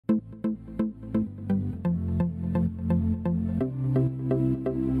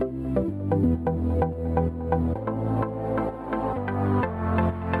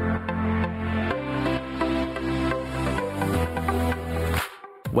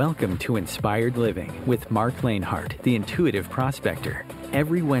Welcome to Inspired Living with Marc Lainhart, the Intuitive Prospector.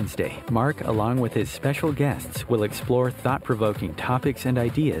 Every Wednesday, Marc, along with his special guests, will explore thought-provoking topics and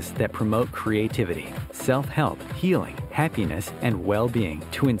ideas that promote creativity, self-help, healing, happiness, and well-being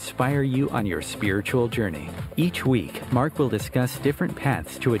to inspire you on your spiritual journey. Each week, Marc will discuss different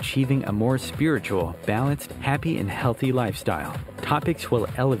paths to achieving a more spiritual, balanced, happy, and healthy lifestyle. Topics will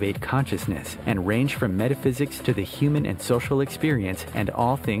elevate consciousness and range from metaphysics to the human and social experience and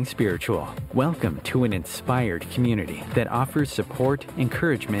all things spiritual. Welcome to an inspired community that offers support,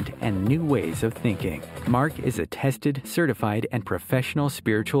 encouragement, and new ways of thinking. Marc is a tested, certified, and professional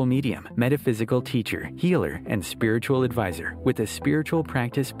spiritual medium, metaphysical teacher, healer, and spiritual advisor with a spiritual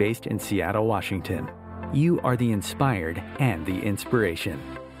practice based in Seattle, Washington. You are the inspired and the inspiration.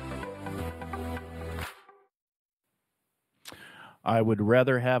 I would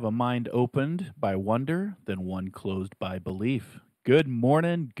rather have a mind opened by wonder than one closed by belief. Good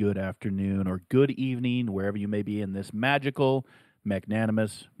morning, good afternoon, or good evening, wherever you may be in this magical,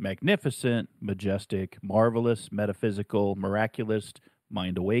 magnanimous, magnificent, majestic, marvelous, metaphysical, miraculous,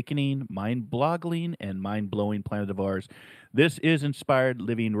 mind-awakening, mind-boggling, and mind-blowing planet of ours. This is Inspired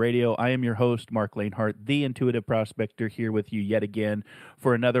Living Radio. I am your host, Marc Lainhart, the Intuitive Prospector, here with you yet again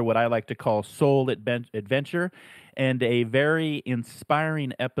for another what I like to call soul adventure, and a very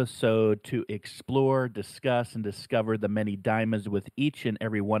inspiring episode to explore, discuss, and discover the many diamonds with each and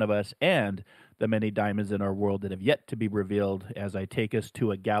every one of us, and the many diamonds in our world that have yet to be revealed as I take us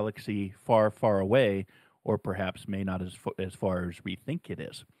to a galaxy far, far away, or perhaps may not as far as we think it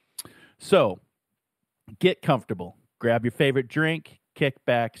is. So, get comfortable. Grab your favorite drink, kick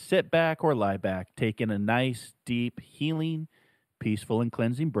back, sit back, or lie back. Take in a nice, deep, healing, peaceful, and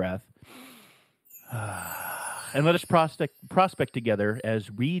cleansing breath. And let us prospect together as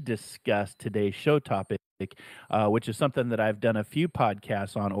we discuss today's show topic, which is something that I've done a few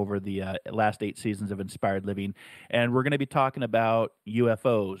podcasts on over the last 8 seasons of Inspired Living. And we're going to be talking about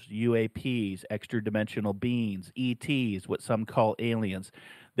UFOs, UAPs, extra-dimensional beings, ETs, what some call aliens.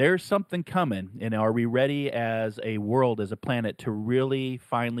 There's something coming, and are we ready as a world, as a planet, to really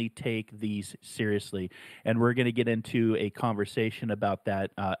finally take these seriously? And we're going to get into a conversation about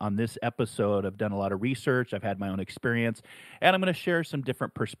that on this episode. I've done a lot of research, I've had my own experience, and I'm going to share some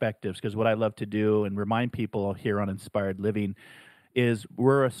different perspectives, because what I love to do and remind people here on Inspired Living is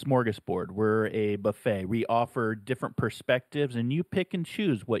we're a smorgasbord, we're a buffet. We offer different perspectives, and you pick and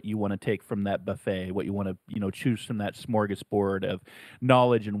choose what you want to take from that buffet, what you want to, choose from that smorgasbord of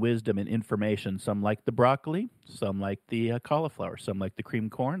knowledge and wisdom and information. Some like the broccoli, some like the cauliflower, some like the cream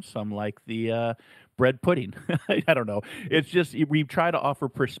corn, some like the bread pudding. I don't know. It's just we try to offer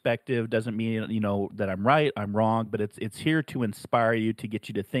perspective. Doesn't mean that I'm right, I'm wrong, but it's here to inspire you, to get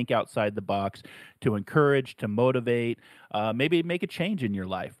you to think outside the box, to encourage, to motivate, maybe make a change in your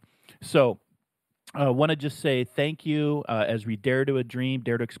life. So I want to just say thank you as we dare to dream,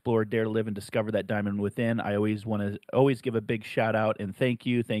 dare to explore, dare to live, and discover that diamond within. I always want to give a big shout out and thank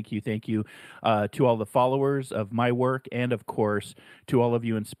you to all the followers of my work, and of course to all of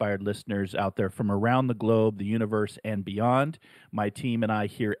you inspired listeners out there from around the globe, the universe, and beyond. My team and I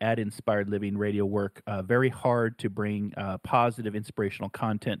here at Inspired Living Radio work very hard to bring positive, inspirational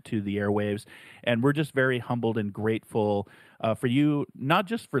content to the airwaves, and we're just very humbled and grateful for you, not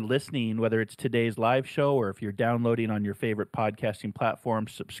just for listening, whether it's today's live show or if you're downloading on your favorite podcasting platform,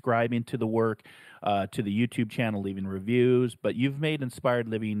 subscribing to the work, to the YouTube channel, leaving reviews, but you've made Inspired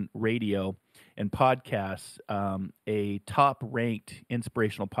Living Radio and podcasts a top-ranked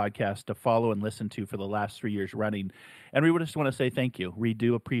inspirational podcast to follow and listen to for the last 3 years running. And we would just want to say thank you. We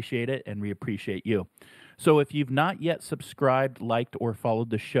do appreciate it, and we appreciate you. So if you've not yet subscribed, liked, or followed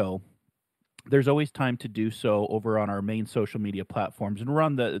the show, there's always time to do so over on our main social media platforms. And we're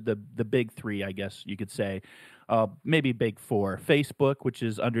on the big 3, I guess you could say, maybe big 4. Facebook, which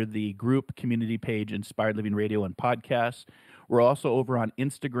is under the group community page, Inspired Living Radio and Podcasts. We're also over on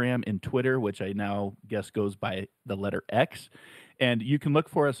Instagram and Twitter, which I now guess goes by the letter X. And you can look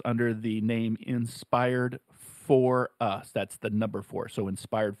for us under the name Inspired For Us. That's the number 4. So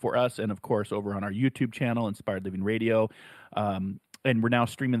Inspired For Us. And of course, over on our YouTube channel, Inspired Living Radio. And we're now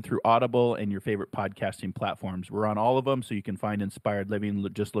streaming through Audible and your favorite podcasting platforms. We're on all of them, so you can find Inspired Living.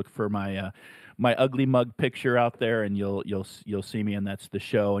 Just look for my ugly mug picture out there, and you'll see me, and that's the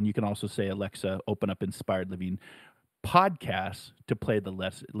show. And you can also say, Alexa, open up Inspired Living Podcasts to play the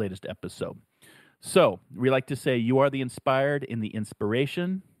latest episode. So we like to say you are the inspired in the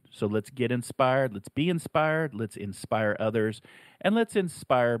inspiration. So let's get inspired. Let's be inspired. Let's inspire others, and let's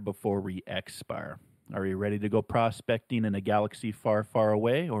inspire before we expire. Are you ready to go prospecting in a galaxy far, far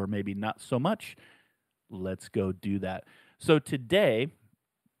away, or maybe not so much? Let's go do that. So today,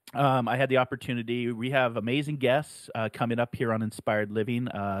 I had the opportunity. We have amazing guests coming up here on Inspired Living.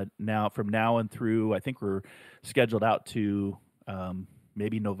 Now, from now and through, I think we're scheduled out to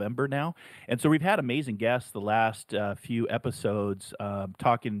maybe November now. And so we've had amazing guests the last few episodes,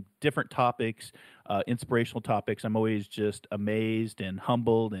 talking different topics, inspirational topics. I'm always just amazed and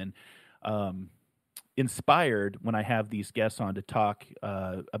humbled and um, inspired when I have these guests on to talk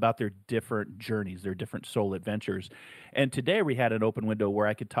about their different journeys, their different soul adventures. And today we had an open window where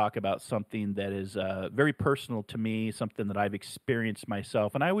I could talk about something that is very personal to me, something that I've experienced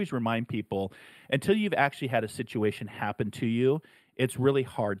myself. And I always remind people, until you've actually had a situation happen to you, it's really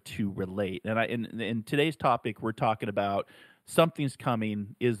hard to relate. And in today's topic, we're talking about something's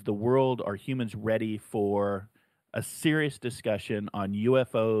coming. Is the world, are humans ready for a serious discussion on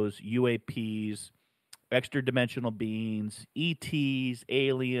UFOs, UAPs, extra dimensional beings, ETs,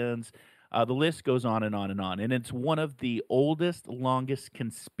 aliens. The list goes on and on and on. And it's one of the oldest, longest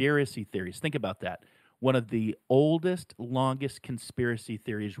conspiracy theories. Think about that. One of the oldest, longest conspiracy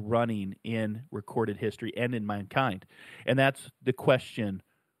theories running in recorded history and in mankind. And that's the question,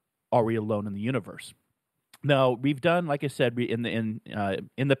 are we alone in the universe? Now, we've done, like I said, in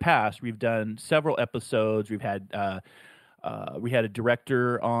the past, we've done several episodes. We had a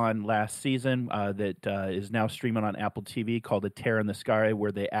director on last season that is now streaming on Apple TV called A Tear in the Sky,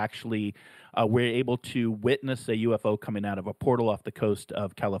 where they actually were able to witness a UFO coming out of a portal off the coast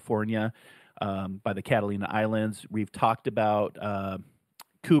of California by the Catalina Islands. We've talked about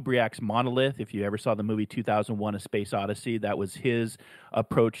Kubrick's monolith. If you ever saw the movie 2001: A Space Odyssey, that was his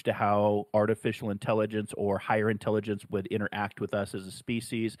approach to how artificial intelligence or higher intelligence would interact with us as a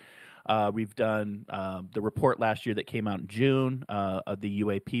species. We've done the report last year that came out in June, of the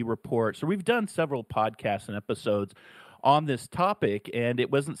UAP report. So we've done several podcasts and episodes on this topic, and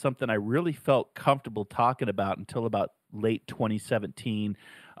it wasn't something I really felt comfortable talking about until about late 2017,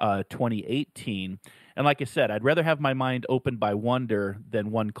 2018. And like I said, I'd rather have my mind opened by wonder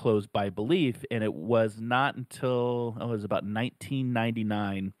than one closed by belief. And it was not until it was about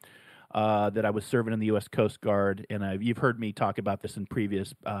 1999 that I was serving in the U.S. Coast Guard. And you've heard me talk about this in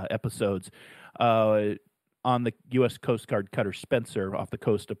previous episodes. On the U.S. Coast Guard cutter Spencer off the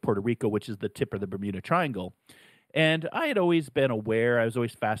coast of Puerto Rico, which is the tip of the Bermuda Triangle. And I had always been aware. I was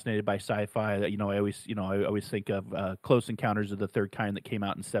always fascinated by sci-fi. I always think of Close Encounters of the Third Kind that came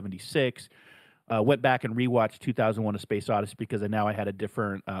out in '76. Went back and rewatched 2001: A Space Odyssey because now I had a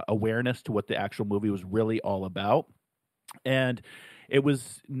different awareness to what the actual movie was really all about. And it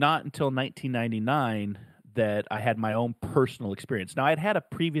was not until 1999 that I had my own personal experience. Now, I'd had a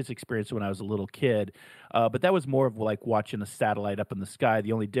previous experience when I was a little kid, but that was more of like watching a satellite up in the sky.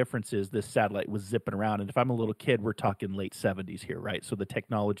 The only difference is this satellite was zipping around. And if I'm a little kid, we're talking late 70s here, right? So the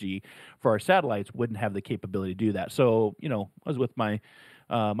technology for our satellites wouldn't have the capability to do that. So, I was with my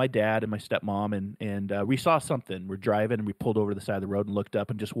dad and my stepmom, and we saw something. We're driving, and we pulled over to the side of the road and looked up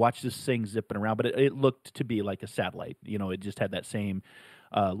and just watched this thing zipping around. But it looked to be like a satellite. It just had that same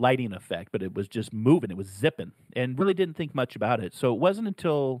lighting effect, but it was just moving. It was zipping, and really didn't think much about it. So it wasn't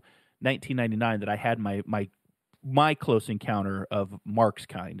until 1999 that I had my close encounter of Marc's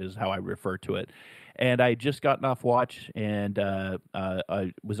kind, is how I refer to it. And I had just gotten off watch, and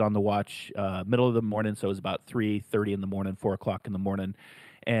I was on the watch middle of the morning, so it was about 3:30 in the morning, 4 o'clock in the morning.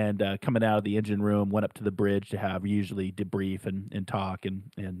 And coming out of the engine room, went up to the bridge to have usually debrief and talk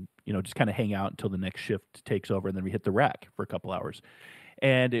and just kind of hang out until the next shift takes over, and then we hit the rack for a couple hours.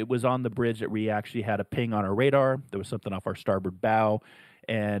 And it was on the bridge that we actually had a ping on our radar. There was something off our starboard bow.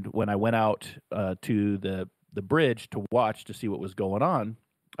 And when I went out to the bridge to watch to see what was going on,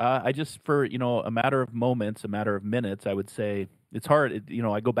 I just, for a matter of moments, a matter of minutes, I would say it's hard.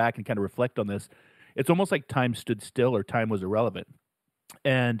 I go back and kind of reflect on this. It's almost like time stood still or time was irrelevant.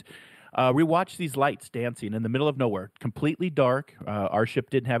 And we watched these lights dancing in the middle of nowhere, completely dark. Our ship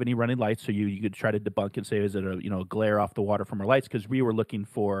didn't have any running lights, so you could try to debunk and say, is it a glare off the water from our lights? Because we were looking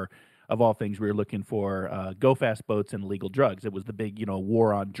for, of all things, we were looking for go-fast boats and illegal drugs. It was the big,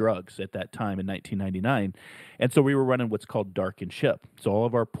 war on drugs at that time in 1999. And so we were running what's called darkened ship. So all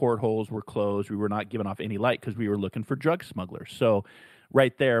of our portholes were closed. We were not giving off any light because we were looking for drug smugglers. So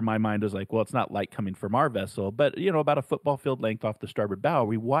right there, my mind was like, well, it's not light coming from our vessel, but, about a football field length off the starboard bow,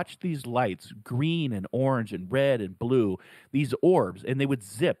 we watched these lights, green and orange and red and blue, these orbs, and they would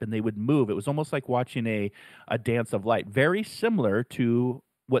zip and they would move. It was almost like watching a dance of light, very similar to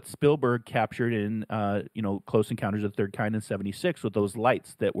what Spielberg captured in, Close Encounters of the Third Kind in '76 with those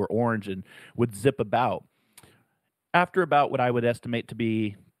lights that were orange and would zip about. After about what I would estimate to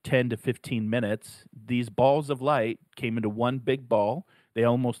be 10 to 15 minutes, these balls of light came into one big ball. They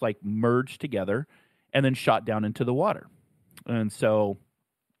almost like merged together and then shot down into the water. And so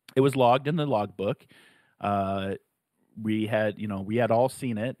It was logged in the logbook. Uh, we had all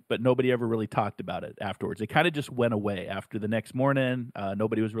seen it, but nobody ever really talked about it afterwards. It kind of just went away after the next morning.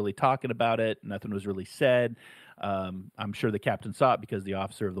 Nobody was really talking about it. Nothing was really said. I'm sure the captain saw it because the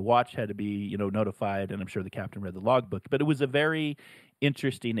officer of the watch had to be, notified, and I'm sure the captain read the logbook. But it was a very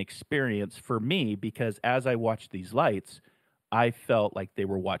interesting experience for me because as I watched these lights, I felt like they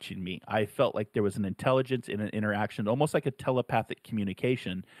were watching me. I felt like there was an intelligence in an interaction, almost like a telepathic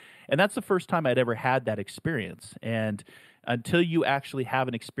communication. And that's the first time I'd ever had that experience. And until you actually have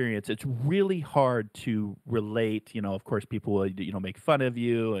an experience, it's really hard to relate. Of course, people will, make fun of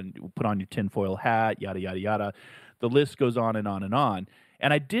you and put on your tinfoil hat, yada, yada, yada. The list goes on and on and on.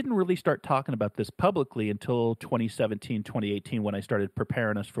 And I didn't really start talking about this publicly until 2017, 2018, when I started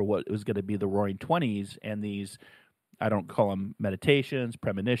preparing us for what was going to be the Roaring Twenties and these, I don't call them meditations,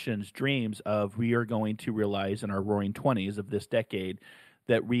 premonitions, dreams of we are going to realize in our Roaring Twenties of this decade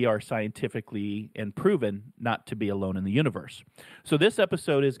that we are scientifically and proven not to be alone in the universe. So this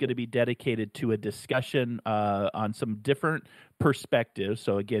episode is going to be dedicated to a discussion on some different perspectives.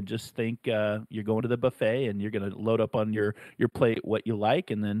 So again, just think you're going to the buffet and you're going to load up on your plate what you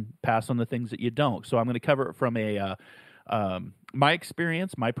like and then pass on the things that you don't. So I'm going to cover it from my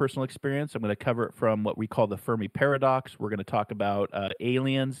experience, my personal experience. I'm going to cover it from what we call the Fermi paradox. We're going to talk about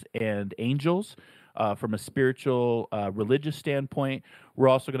aliens and angels from a spiritual, religious standpoint. We're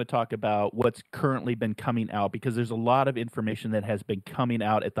also going to talk about what's currently been coming out because there's a lot of information that has been coming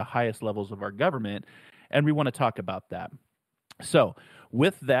out at the highest levels of our government, and we want to talk about that. So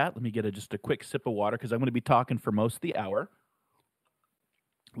with that, let me get just a quick sip of water because I'm going to be talking for most of the hour.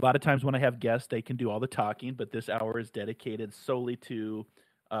 A lot of times when I have guests, they can do all the talking, but this hour is dedicated solely to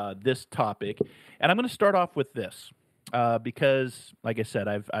this topic. And I'm going to start off with this because, like I said,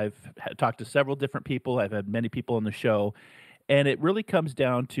 I've talked to several different people. I've had many people on the show, and it really comes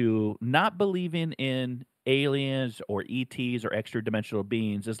down to not believing in aliens or ETs or extra dimensional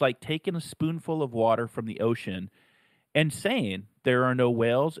beings. It's like taking a spoonful of water from the ocean and saying there are no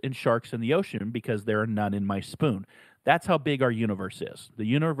whales and sharks in the ocean because there are none in my spoon. That's how big our universe is. The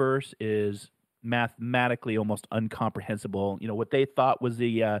universe is mathematically almost incomprehensible. What they thought was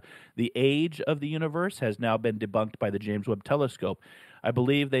the age of the universe has now been debunked by the James Webb Telescope. I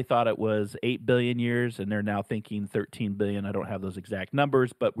believe they thought it was 8 billion years, and they're now thinking 13 billion. I don't have those exact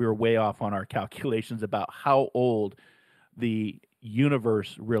numbers, but we were way off on our calculations about how old the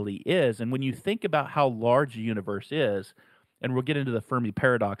universe really is. And when you think about how large the universe is, and we'll get into the Fermi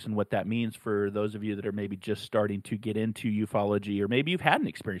paradox and what that means for those of you that are maybe just starting to get into ufology, or maybe you've had an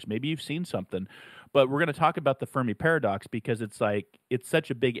experience, maybe you've seen something. But we're going to talk about the Fermi paradox because it's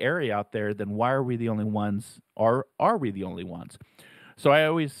such a big area out there. Then why are we the only ones? Are we the only ones? So I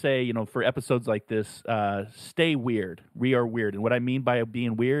always say, for episodes like this, stay weird. We are weird. And what I mean by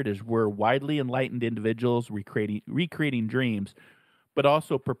being weird is we're widely enlightened individuals recreating dreams, but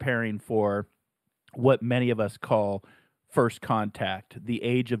also preparing for what many of us call first contact, the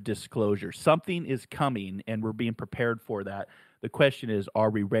age of disclosure. Something is coming, and we're being prepared for that. The question is, are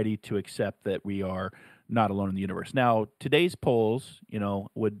we ready to accept that we are not alone in the universe? Now, today's polls,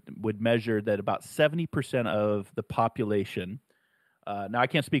 would measure that about 70% of the population. Now, I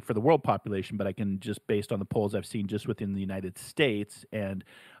can't speak for the world population, but I can just based on the polls I've seen just within the United States and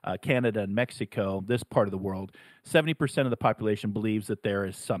Canada and Mexico, this part of the world, 70% of the population believes that there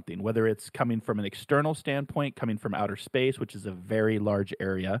is something, whether it's coming from an external standpoint, coming from outer space, which is a very large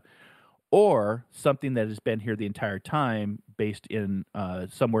area, or something that has been here the entire time based in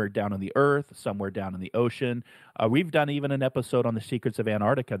somewhere down on the earth, somewhere down in the ocean. We've done even an episode on the secrets of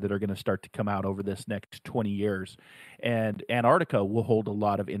Antarctica that are going to start to come out over this next 20 years. And Antarctica will hold a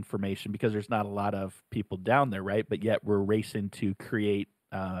lot of information because there's not a lot of people down there, right? But yet we're racing to create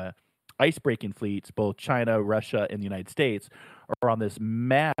ice-breaking fleets. Both China, Russia, and the United States are on this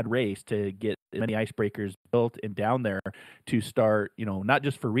mad race to get as many icebreakers built and down there to start, not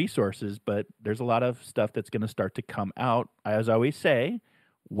just for resources, but there's a lot of stuff that's going to start to come out. As I always say,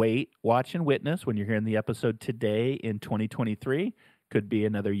 wait, watch, and witness. When you're hearing the episode today in 2023, could be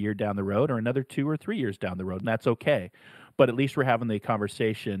another year down the road or another 2 or 3 years down the road, and that's okay. But at least we're having the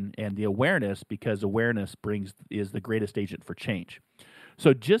conversation and the awareness, because awareness is the greatest agent for change.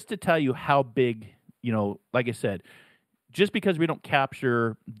 So just to tell you how big, like I said, just because we don't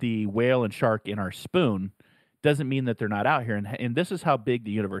capture the whale and shark in our spoon doesn't mean that they're not out here. And this is how big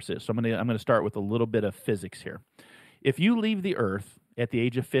the universe is. So I'm going to start with a little bit of physics here. If you leave the Earth at the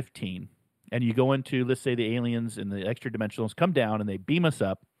age of 15 and you go into, let's say, the aliens and the extra dimensionals come down and they beam us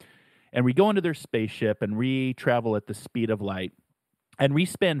up, and we go into their spaceship and we travel at the speed of light, and we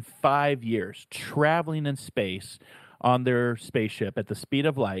spend 5 years traveling in space on their spaceship at the speed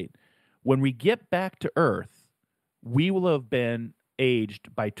of light. When we get back to Earth, we will have been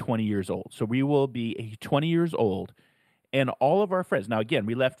aged by 20 years old. So we will be 20 years old. And all of our friends, now again,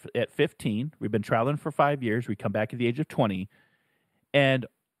 we left at 15. We've been traveling for 5 years. We come back at the age of 20. And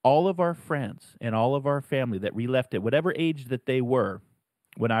all of our friends and all of our family that we left at whatever age that they were,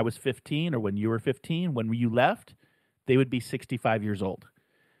 when I was 15 or when you were 15, when you left, they would be 65 years old.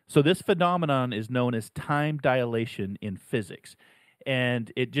 So this phenomenon is known as time dilation in physics.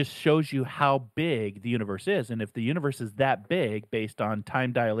 And it just shows you how big the universe is. And if the universe is that big based on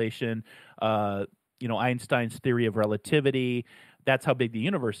time dilation, Einstein's theory of relativity, that's how big the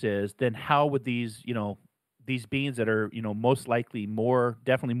universe is, then how would these beings that are, most likely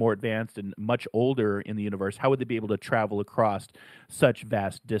definitely more advanced and much older in the universe, how would they be able to travel across such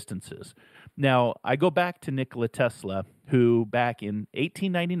vast distances? Now, I go back to Nikola Tesla, who back in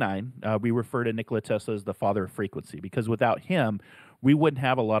 1899, we refer to Nikola Tesla as the father of frequency, because without him, we wouldn't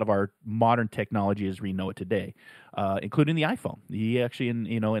have a lot of our modern technology as we know it today, including the iPhone. He actually, in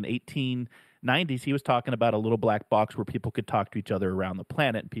 1890s, he was talking about a little black box where people could talk to each other around the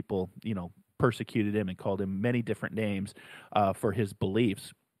planet, and people, persecuted him and called him many different names for his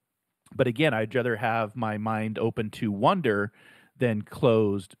beliefs. But again, I'd rather have my mind open to wonder than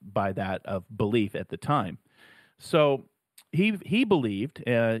closed by that of belief at the time. So he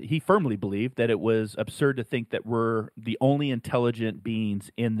firmly believed that it was absurd to think that we're the only intelligent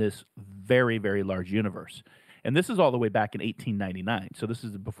beings in this very, very large universe. And this is all the way back in 1899. So this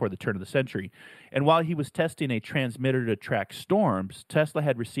is before the turn of the century. And while he was testing a transmitter to track storms, Tesla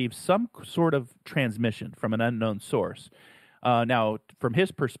had received some sort of transmission from an unknown source. Now, from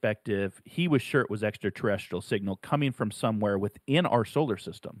his perspective, he was sure it was extraterrestrial signal coming from somewhere within our solar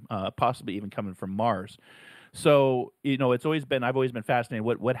system, possibly even coming from Mars. So, I've always been fascinated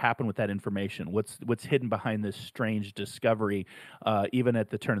what happened with that information, what's hidden behind this strange discovery, even at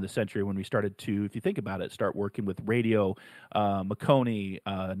the turn of the century when we started to, if you think about it, start working with radio. Marconi,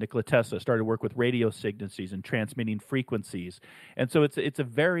 Nikola Tesla started work with radio signals and transmitting frequencies. And so it's a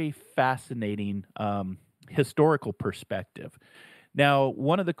very fascinating historical perspective. Now,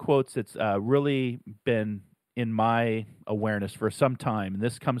 one of the quotes that's really been in my awareness for some time, and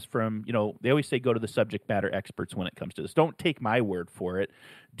this comes from, they always say go to the subject matter experts when it comes to this. Don't take my word for it.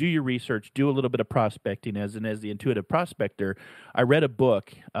 Do your research, do a little bit of prospecting. As the Intuitive Prospector, I read a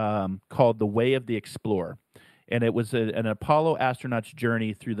book called The Way of the Explorer. And it was an Apollo astronaut's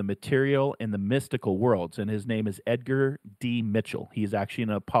journey through the material and the mystical worlds. And his name is Edgar D. Mitchell. He's actually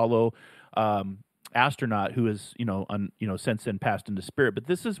an Apollo astronaut who is, since then passed into spirit. But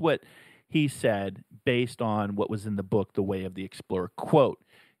this is what he said based on what was in the book, The Way of the Explorer. Quote,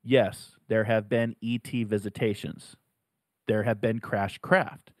 "Yes, there have been ET visitations. There have been crashed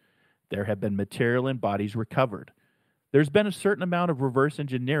craft. There have been material and bodies recovered. There's been a certain amount of reverse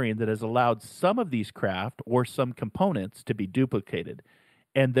engineering that has allowed some of these craft or some components to be duplicated.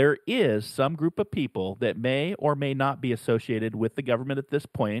 And there is some group of people that may or may not be associated with the government at this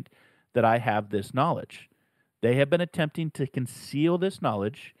point that I have this knowledge. They have been attempting to conceal this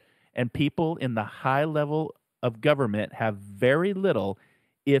knowledge, and people in the high level of government have very little,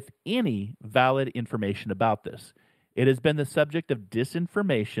 if any, valid information about this. It has been the subject of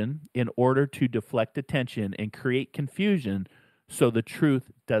disinformation in order to deflect attention and create confusion so the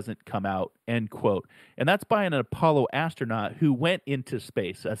truth doesn't come out," end quote. And that's by an Apollo astronaut who went into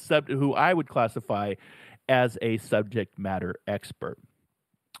space, who I would classify as a subject matter expert.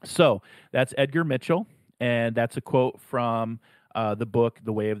 So that's Edgar Mitchell, and that's a quote from the book,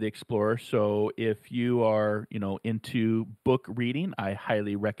 The Way of the Explorer. So if you are, into book reading, I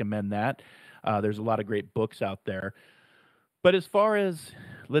highly recommend that. There's a lot of great books out there. But as far as,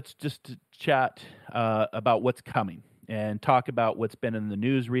 let's just chat about what's coming and talk about what's been in the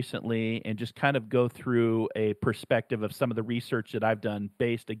news recently and just kind of go through a perspective of some of the research that I've done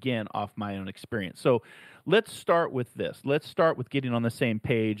based, again, off my own experience. So let's start with this. Let's start with getting on the same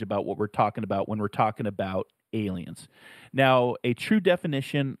page about what we're talking about when we're talking about aliens. Now, a true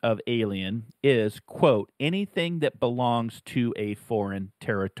definition of alien is, quote, "anything that belongs to a foreign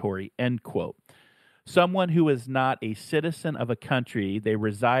territory," end quote. Someone who is not a citizen of a country they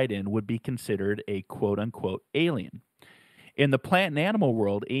reside in would be considered a quote unquote alien. In the plant and animal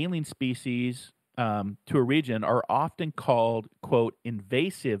world, alien species to a region are often called, quote,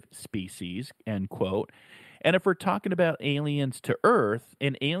 invasive species, end quote. And if we're talking about aliens to Earth,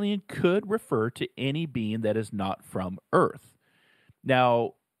 an alien could refer to any being that is not from Earth.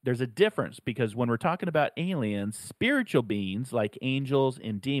 Now, there's a difference, because when we're talking about aliens, spiritual beings like angels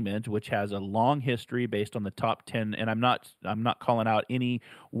and demons, which has a long history based on the top 10, and I'm not calling out any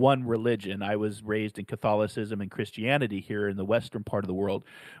one religion. I was raised in Catholicism and Christianity here in the western part of the world,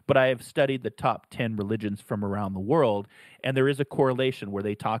 but I have studied the top 10 religions from around the world, and there is a correlation where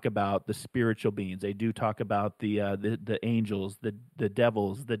they talk about the spiritual beings. They do talk about the angels, the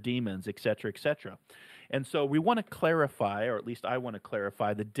devils, the demons, etc., etc. And so we want to clarify, or at least I want to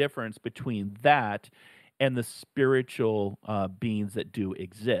clarify, the difference between that and the spiritual beings that do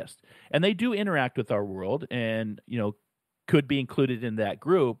exist. And they do interact with our world, and could be included in that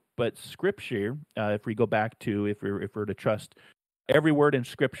group. But Scripture, if we go back to, if we're to trust every word in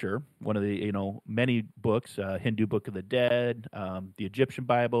Scripture, one of the many books, Hindu Book of the Dead, the Egyptian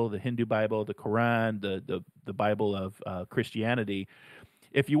Bible, the Hindu Bible, the Quran, the Bible of Christianity.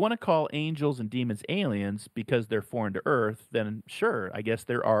 If you want to call angels and demons aliens because they're foreign to Earth, then sure, I guess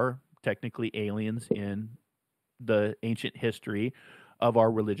there are technically aliens in the ancient history of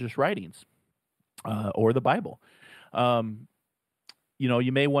our religious writings or the Bible.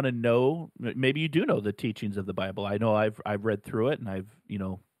 You may want to know, maybe you do know the teachings of the Bible. I know I've read through it, and I've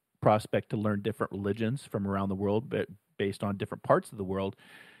prospect to learn different religions from around the world, but based on different parts of the world.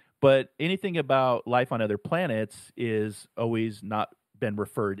 But anything about life on other planets is always not been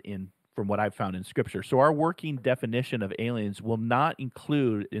referred in from what I've found in Scripture. So our working definition of aliens will not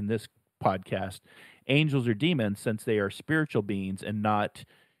include in this podcast angels or demons, since they are spiritual beings and not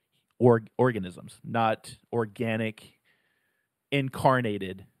organisms, not organic,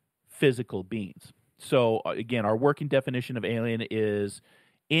 incarnated, physical beings. So again, our working definition of alien is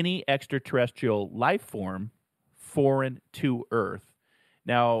any extraterrestrial life form foreign to Earth.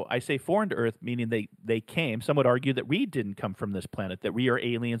 Now, I say foreign to Earth, meaning they came. Some would argue that we didn't come from this planet, that we are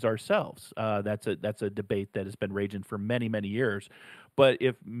aliens ourselves. That's a debate that has been raging for many, many years. But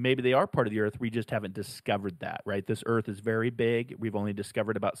if maybe they are part of the Earth, we just haven't discovered that, right? This Earth is very big. We've only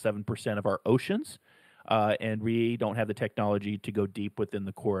discovered about 7% of our oceans, and we don't have the technology to go deep within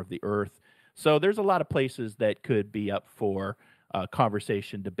the core of the Earth. So there's a lot of places that could be up for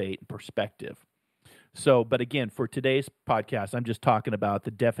conversation, debate, and perspective. So, but again, for today's podcast, I'm just talking about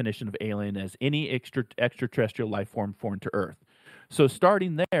the definition of alien as any extraterrestrial life form foreign to Earth. So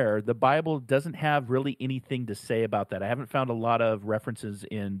starting there, the Bible doesn't have really anything to say about that. I haven't found a lot of references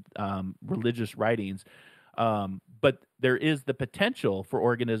in religious writings, but there is the potential for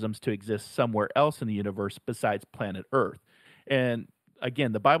organisms to exist somewhere else in the universe besides planet Earth. And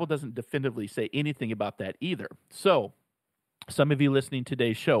again, the Bible doesn't definitively say anything about that either. So some of you listening to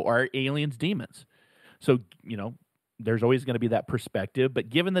today's show are aliens, demons. So, there's always going to be that perspective. But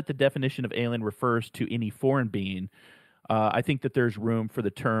given that the definition of alien refers to any foreign being, I think that there's room for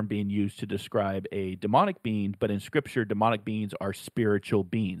the term being used to describe a demonic being. But in Scripture, demonic beings are spiritual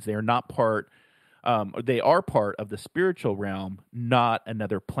beings. They are not they are part of the spiritual realm, not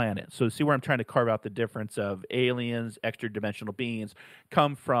another planet. So see where I'm trying to carve out the difference of aliens, extra-dimensional beings,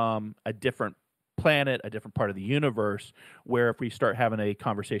 come from a different planet, a different part of the universe, where if we start having a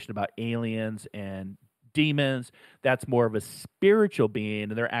conversation about aliens and demons, that's more of a spiritual being,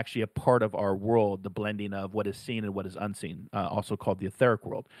 and they're actually a part of our world, the blending of what is seen and what is unseen, also called the etheric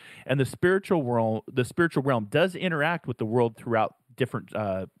world. And the spiritual realm does interact with the world throughout different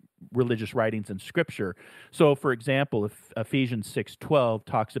religious writings and Scripture. So, for example, if Ephesians 6:12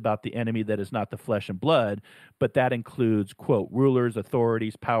 talks about the enemy that is not the flesh and blood, but that includes, quote, rulers,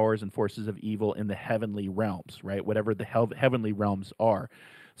 authorities, powers, and forces of evil in the heavenly realms, right? Whatever the heavenly realms are.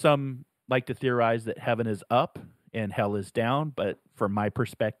 Some like to theorize that heaven is up and hell is down, but from my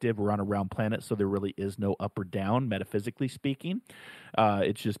perspective, we're on a round planet, so there really is no up or down, metaphysically speaking.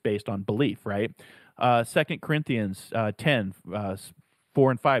 It's just based on belief, right? 2 Corinthians 10,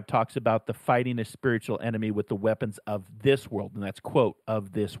 4 and 5 talks about the fighting a spiritual enemy with the weapons of this world, and that's, quote,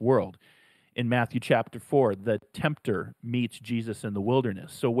 of this world. In Matthew chapter 4, the tempter meets Jesus in the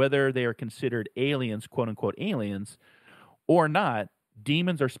wilderness. So whether they are considered aliens, quote unquote aliens, or not,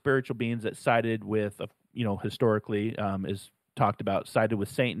 demons are spiritual beings that sided with, historically is talked about, sided with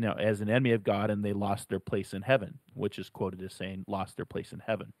Satan as an enemy of God, and they lost their place in heaven, which is quoted as saying lost their place in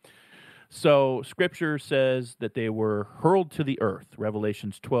heaven. So Scripture says that they were hurled to the earth,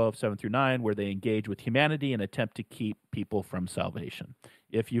 Revelations 12, 7 through 9, where they engage with humanity and attempt to keep people from salvation.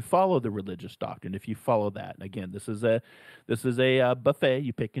 If you follow the religious doctrine, if you follow that, again, this is a buffet.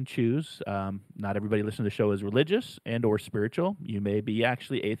 You pick and choose. Not everybody listening to the show is religious and or spiritual. You may be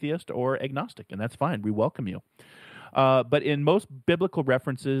actually atheist or agnostic, and that's fine. We welcome you. But in most biblical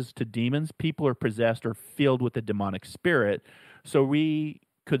references to demons, people are possessed or filled with a demonic spirit. So we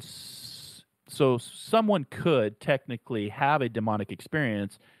could So someone could technically have a demonic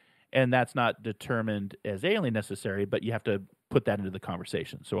experience, and that's not determined as alien necessary, but you have to put that into the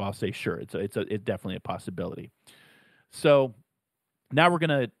conversation. So I'll say sure, it's definitely a possibility. So now we're going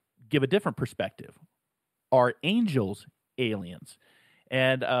to give a different perspective. Are angels aliens?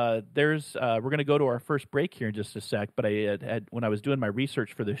 And we're going to go to our first break here in just a sec. But I had when I was doing my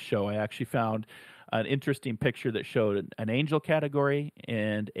research for this show, I actually found an interesting picture that showed an angel category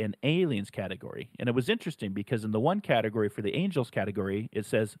and an aliens category. And it was interesting because in the one category, for the angels category, it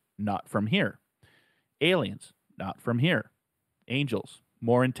says not from here. Aliens, not from here. Angels,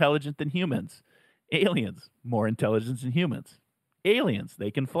 more intelligent than humans. Aliens, more intelligent than humans. Aliens,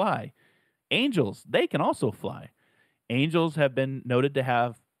 they can fly. Angels, they can also fly. Angels have been noted to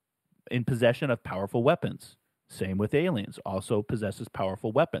have in possession of powerful weapons. Same with aliens, also possesses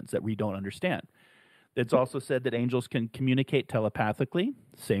powerful weapons that we don't understand. It's also said that angels can communicate telepathically.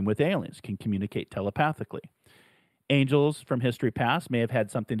 Same with aliens, can communicate telepathically. Angels from history past may have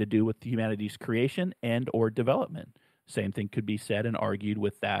had something to do with humanity's creation and or development. Same thing could be said and argued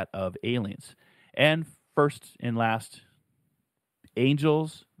with that of aliens. And first and last,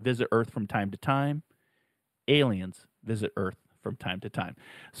 angels visit Earth from time to time. Aliens visit Earth from time to time.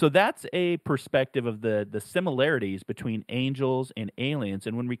 So that's a perspective of the similarities between angels and aliens.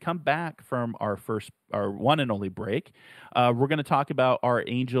 And when we come back from our one and only break, we're going to talk about our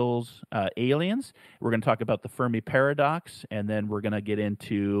angels, aliens. We're going to talk about the Fermi paradox, and then we're going to get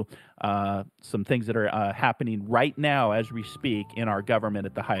into some things that are happening right now as we speak in our government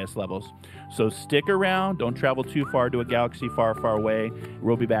at the highest levels. So stick around. Don't travel too far to a galaxy far, far away.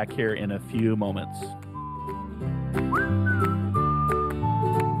 We'll be back here in a few moments.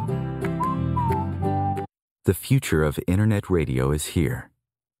 The future of Internet radio is here.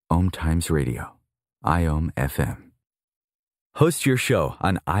 OMTimes Radio, IOM FM. Host your show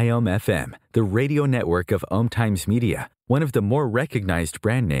on IOM FM, the radio network of OMTimes Media, one of the more recognized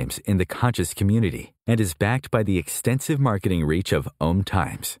brand names in the conscious community, and is backed by the extensive marketing reach of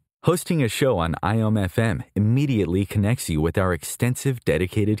OMTimes. Hosting a show on IOM FM immediately connects you with our extensive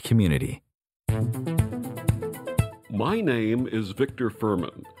dedicated community. My name is Victor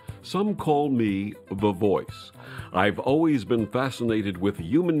Furman. Some call me The Voice. I've always been fascinated with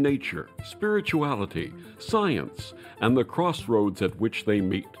human nature, spirituality, science, and the crossroads at which they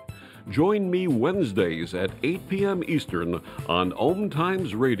meet. Join me Wednesdays at 8 p.m. Eastern on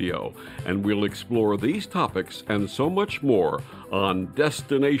OMTimes Radio, and we'll explore these topics and so much more on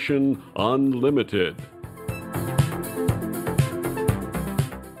Destination Unlimited.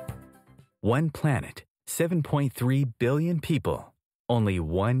 One planet, 7.3 billion people. Only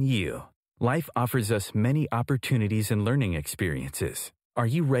one you. Life offers us many opportunities and learning experiences. Are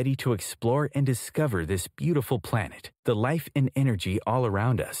you ready to explore and discover this beautiful planet, the life and energy all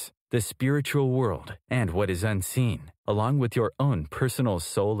around us, the spiritual world, and what is unseen, along with your own personal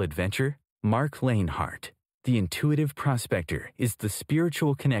soul adventure? Marc Lainhart, the Intuitive Prospector, is the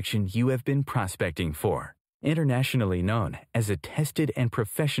spiritual connection you have been prospecting for. Internationally known as a tested and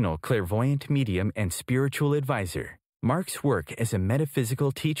professional clairvoyant medium and spiritual advisor, Marc's work as a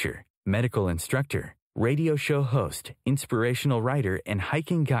metaphysical teacher, medical instructor, radio show host, inspirational writer, and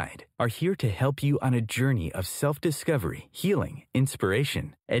hiking guide are here to help you on a journey of self-discovery, healing,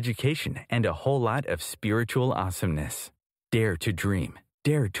 inspiration, education, and a whole lot of spiritual awesomeness. Dare to dream.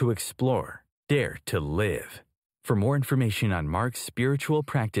 Dare to explore. Dare to live. For more information on Marc's spiritual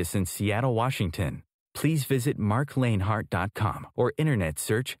practice in Seattle, Washington, please visit marclainhart.com or internet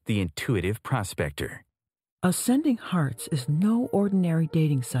search The Intuitive Prospector. Ascending Hearts is no ordinary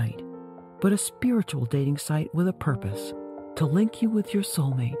dating site, but a spiritual dating site with a purpose, to link you with your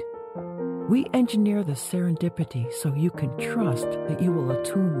soulmate. We engineer the serendipity so you can trust that you will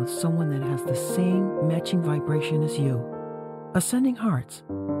attune with someone that has the same matching vibration as you. Ascending Hearts,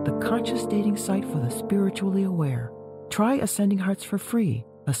 the conscious dating site for the spiritually aware. Try Ascending Hearts for free,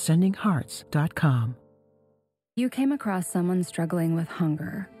 ascendinghearts.com. You came across someone struggling with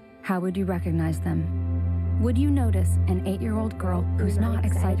hunger. How would you recognize them? Would you notice an 8-year-old girl who's not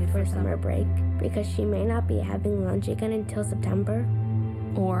excited for summer break because she may not be having lunch again until September?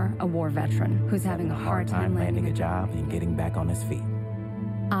 Or a war veteran who's having a hard time landing a job and getting back on his feet?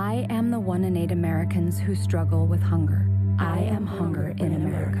 I am the 1 in 8 Americans who struggle with hunger. I am hunger in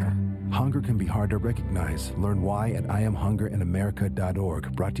America. Hunger can be hard to recognize. Learn why at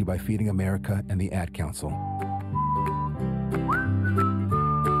IamHungerInAmerica.org, brought to you by Feeding America and the Ad Council.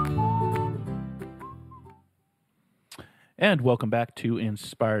 And welcome back to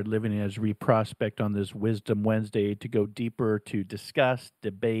Inspired Living as we prospect on this Wisdom Wednesday to go deeper, to discuss,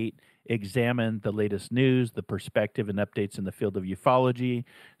 debate, examine the latest news, the perspective and updates in the field of ufology,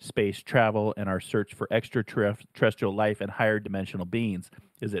 space travel, and our search for extraterrestrial life and higher dimensional beings.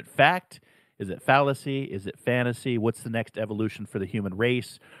 Is it fact? Is it fallacy? Is it fantasy? What's the next evolution for the human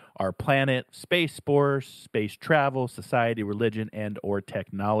race, our planet, space spores, space travel, society, religion, and or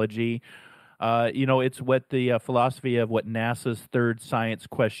technology? It's what the philosophy of what NASA's third science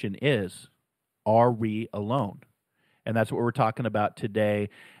question is. Are we alone? And that's what we're talking about today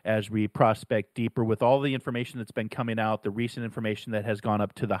as we prospect deeper with all the information that's been coming out, the recent information that has gone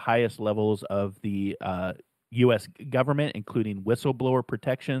up to the highest levels of the U.S. government, including whistleblower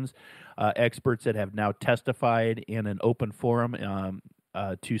protections, experts that have now testified in an open forum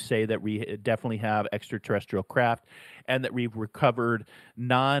to say that we definitely have extraterrestrial craft and that we've recovered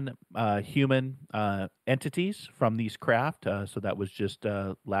non-human entities from these craft. So that was just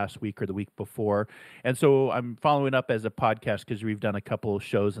last week or the week before. And so I'm following up as a podcast because we've done a couple of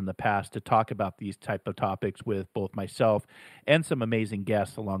shows in the past to talk about these type of topics with both myself and some amazing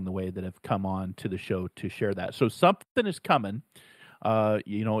guests along the way that have come on to the show to share that. So something is coming.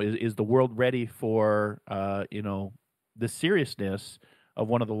 Is the world ready for, the seriousness of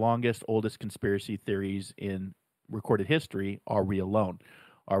one of the longest, oldest conspiracy theories in recorded history? Are we alone?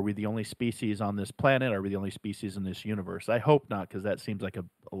 Are we the only species on this planet? Are we the only species in this universe? I hope not, because that seems like a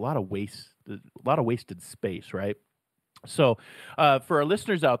lot of wasted space, right? So for our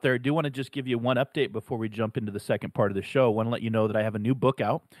listeners out there, I do want to just give you one update before we jump into the second part of the show. I want to let you know that I have a new book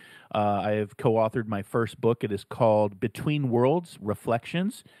out. I have co-authored my first book. It is called Between Worlds,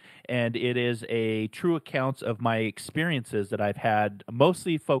 Reflections, and it is a true account of my experiences that I've had,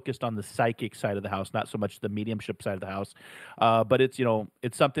 mostly focused on the psychic side of the house, not so much the mediumship side of the house. But it's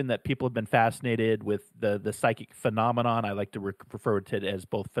something that people have been fascinated with, the psychic phenomenon. I like to refer to it as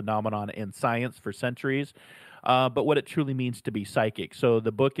both phenomenon and science for centuries. But what it truly means to be psychic. So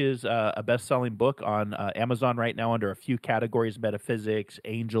the book is a best-selling book on Amazon right now under a few categories: metaphysics,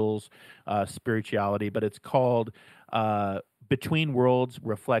 angels, spirituality. But it's called Between Worlds,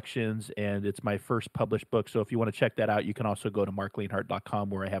 Reflections, and it's my first published book. So if you want to check that out, you can also go to marklainhart.com,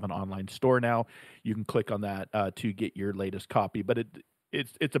 where I have an online store now. You can click on that to get your latest copy. But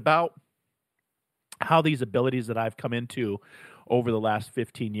it's about how these abilities that I've come into over the last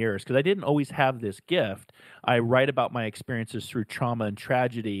 15 years, because I didn't always have this gift. I write about my experiences through trauma and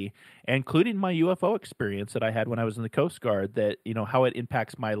tragedy, including my UFO experience that I had when I was in the Coast Guard, that, how it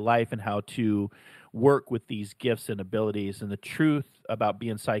impacts my life and how to work with these gifts and abilities, and the truth about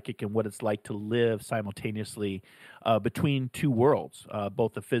being psychic and what it's like to live simultaneously between two worlds,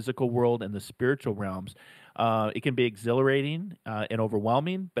 both the physical world and the spiritual realms. It can be exhilarating and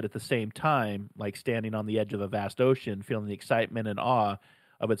overwhelming, but at the same time, like standing on the edge of a vast ocean, feeling the excitement and awe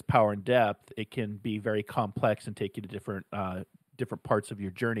of its power and depth, it can be very complex and take you to different parts of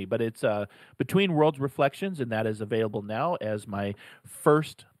your journey. But it's Between Worlds, Reflections, and that is available now as my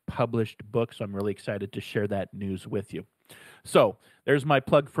first published book. So I'm really excited to share that news with you. So there's my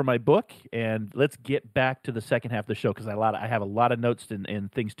plug for my book, and let's get back to the second half of the show, because I have a lot of notes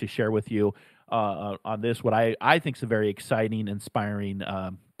and things to share with you on this, what I think is a very exciting, inspiring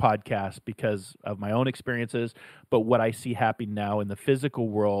podcast because of my own experiences, but what I see happening now in the physical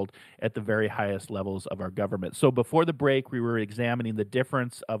world at the very highest levels of our government. So before the break, we were examining the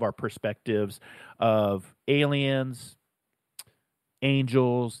difference of our perspectives of aliens,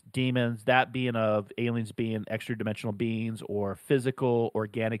 angels, demons, that being of aliens being extra-dimensional beings or physical,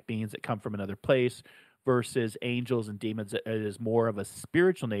 organic beings that come from another place, versus angels and demons that is more of a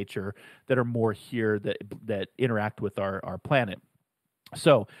spiritual nature that are more here, that interact with our planet.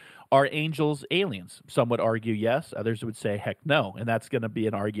 So are angels aliens? Some would argue yes. Others would say heck no. And that's going to be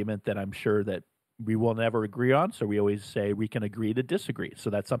an argument that I'm sure that we will never agree on. So we always say we can agree to disagree. So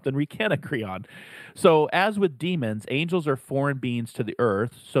that's something we can agree on. So as with demons, angels are foreign beings to the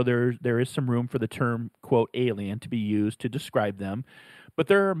earth. So there is some room for the term, quote, alien to be used to describe them. But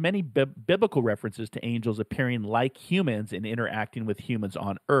there are many biblical references to angels appearing like humans and interacting with humans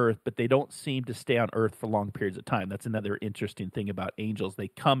on Earth, but they don't seem to stay on Earth for long periods of time. That's another interesting thing about angels. They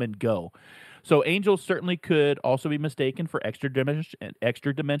come and go. So angels certainly could also be mistaken for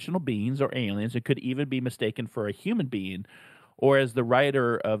extra-dimensional beings or aliens. It could even be mistaken for a human being. Or as the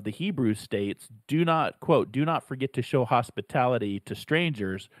writer of the Hebrews states, do not, quote, do not forget to show hospitality to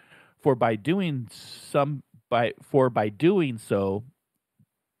strangers, for by doing so,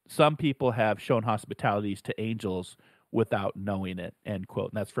 some people have shown hospitalities to angels without knowing it, end quote.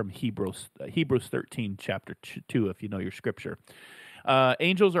 And that's from Hebrews 13, chapter 2, if you know your scripture.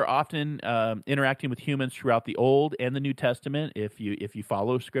 Angels are often interacting with humans throughout the Old and the New Testament. If you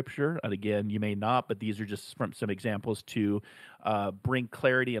follow Scripture, and again, you may not, but these are just from some examples to bring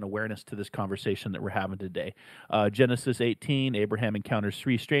clarity and awareness to this conversation that we're having today. Genesis 18, Abraham encounters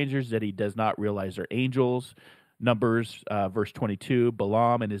three strangers that he does not realize are angels. Numbers, verse 22,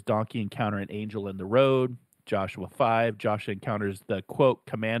 Balaam and his donkey encounter an angel in the road. Joshua 5, Joshua encounters the, quote,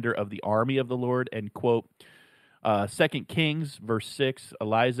 commander of the army of the Lord, end quote. 2 Kings, verse 6,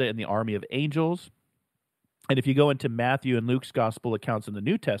 Elijah and the army of angels. And if you go into Matthew and Luke's gospel accounts in the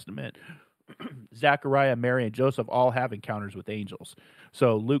New Testament, Zechariah, Mary, and Joseph all have encounters with angels.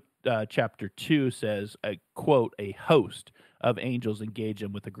 So Luke chapter 2 says, quote, a host of angels engage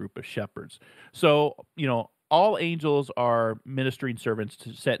him with a group of shepherds. So, all angels are ministering servants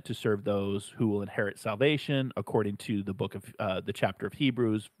sent to serve those who will inherit salvation, according to the book of the chapter of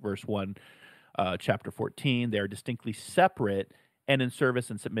Hebrews, verse 1, chapter 14. They are distinctly separate and in service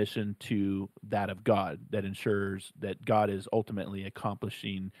and submission to that of God, that ensures that God is ultimately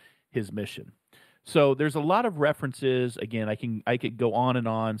accomplishing his mission. So there's a lot of references. Again, I could go on and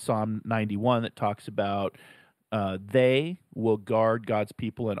on. Psalm 91 that talks about they will guard God's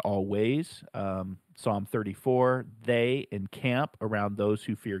people in all ways. Psalm 34, they encamp around those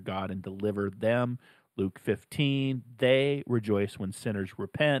who fear God and deliver them. Luke 15, they rejoice when sinners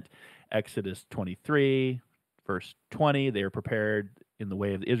repent. Exodus 23, verse 20, they are prepared in the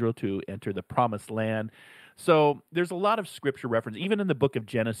way of Israel to enter the promised land. So there's a lot of scripture reference, even in the book of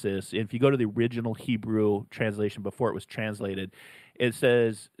Genesis. If you go to the original Hebrew translation before it was translated, it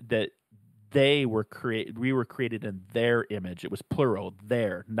says that we were created in their image. It was plural,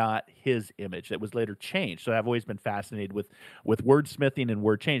 their, not his image. That was later changed. So I've always been fascinated with wordsmithing and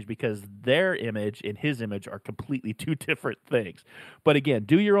word change, because their image and his image are completely two different things. But again,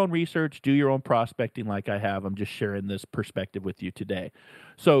 do your own research, do your own prospecting like I have. I'm just sharing this perspective with you today.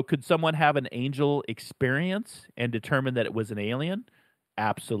 So could someone have an angel experience and determine that it was an alien?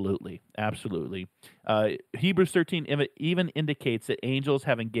 Absolutely. Hebrews 13 even indicates that angels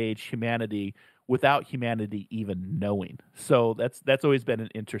have engaged humanity without humanity even knowing. So that's always been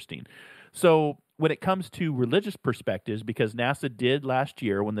interesting. So when it comes to religious perspectives, because NASA did last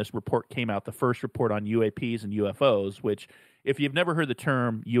year, when this report came out, the first report on UAPs and UFOs, which if you've never heard the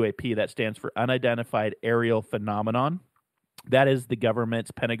term UAP, that stands for Unidentified Aerial Phenomenon. That is the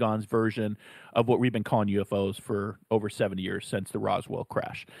government's, Pentagon's version of what we've been calling UFOs for over 70 years, since the Roswell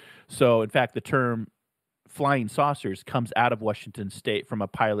crash. So, in fact, the term flying saucers comes out of Washington State from a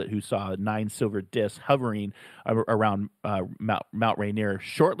pilot who saw 9 silver discs hovering around Mount Rainier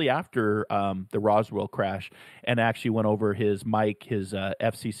shortly after the Roswell crash, and actually went over his mic, his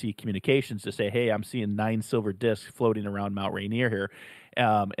FCC communications, to say, hey, I'm seeing 9 silver discs floating around Mount Rainier here.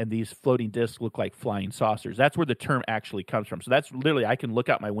 And these floating discs look like flying saucers. That's where the term actually comes from. So that's literally, I can look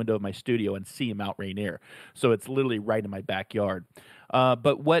out my window of my studio and see Mount Rainier. So it's literally right in my backyard.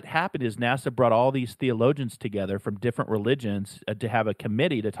 But what happened is NASA brought all these theologians together from different religions to have a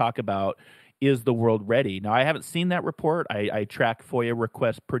committee to talk about, is the world ready? Now, I haven't seen that report. I track FOIA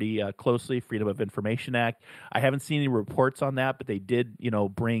requests pretty closely, Freedom of Information Act. I haven't seen any reports on that, but they did,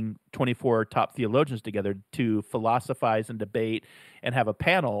 bring 24 top theologians together to philosophize and debate and have a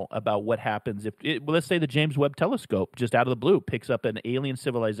panel about what happens if, let's say the James Webb Telescope, just out of the blue, picks up an alien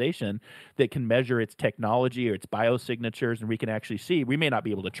civilization that can measure its technology or its biosignatures, and we can actually see. We may not be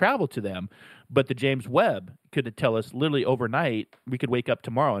able to travel to them, but the James Webb could tell us literally overnight. We could wake up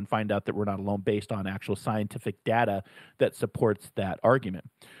tomorrow and find out that we're not alone, based on actual scientific data that supports that argument.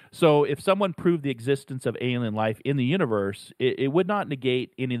 So if someone proved the existence of alien life in the universe, it would not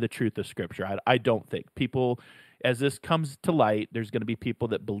negate any of the truth of Scripture. I don't think. People, as this comes to light, there's going to be people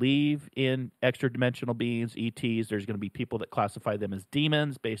that believe in extra-dimensional beings, ETs. There's going to be people that classify them as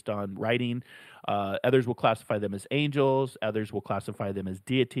demons based on writing. Others will classify them as angels. Others will classify them as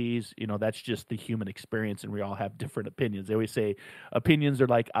deities. That's just the human experience, and we all have different opinions. They always say opinions are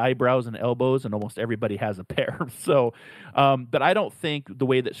like eyebrows and elbows, and almost everybody has a pair. So, but I don't think the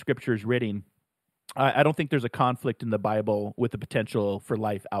way that Scripture is written, I don't think there's a conflict in the Bible with the potential for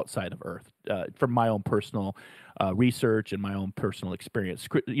life outside of Earth, from my own personal research and my own personal experience.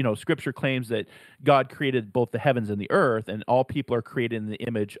 Scripture claims that God created both the heavens and the earth, and all people are created in the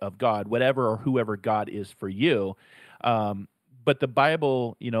image of God, whatever or whoever God is for you. But the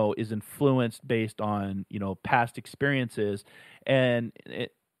Bible, is influenced based on, past experiences, and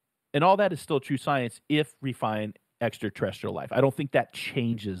all that is still true science if we find extraterrestrial life. I don't think that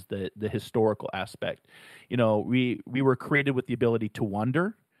changes the historical aspect. We were created with the ability to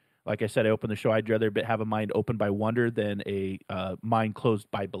wonder. Like I said, I opened the show, I'd rather have a mind opened by wonder than a mind closed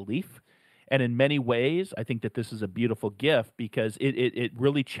by belief. And in many ways, I think that this is a beautiful gift because it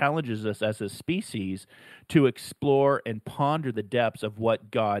really challenges us as a species to explore and ponder the depths of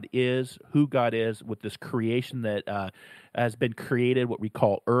what God is, who God is, with this creation that has been created, what we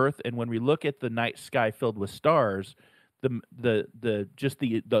call Earth. And when we look at the night sky filled with stars, the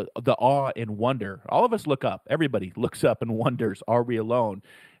awe and wonder. All of us look up. Everybody looks up and wonders, are we alone?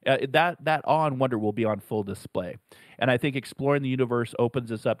 That awe and wonder will be on full display. And I think exploring the universe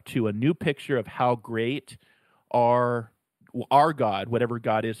opens us up to a new picture of how great our God, whatever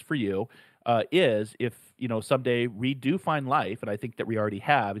God is for you, is. If someday we do find life, and I think that we already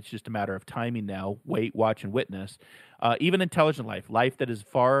have, it's just a matter of timing now. Wait, watch, and witness. Even intelligent life that is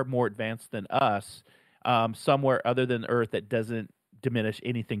far more advanced than us, somewhere other than Earth, that doesn't diminish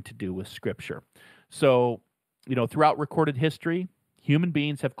anything to do with Scripture. So, throughout recorded history, human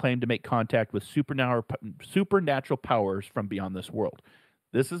beings have claimed to make contact with supernatural powers from beyond this world.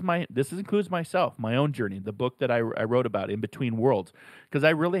 This includes myself, my own journey, the book that I wrote about, In Between Worlds, because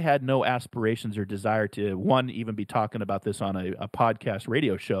I really had no aspirations or desire to, one, even be talking about this on a podcast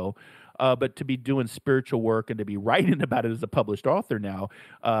radio show, but to be doing spiritual work and to be writing about it as a published author now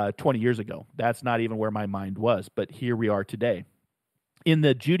 20 years ago. That's not even where my mind was, but here we are today. In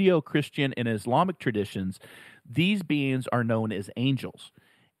the Judeo-Christian and Islamic traditions, these beings are known as angels.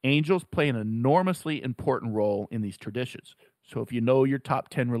 Angels play an enormously important role in these traditions. So if you know your top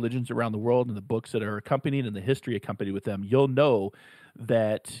 10 religions around the world and the books that are accompanied and the history accompanied with them, you'll know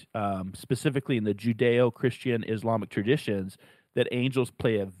that specifically in the Judeo-Christian Islamic traditions, that angels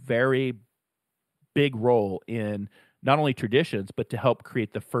play a very big role in not only traditions, but to help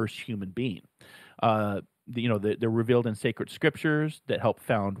create the first human being. They're revealed in sacred scriptures that help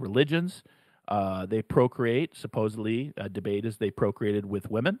found religions. They procreate, supposedly, debate is they procreated with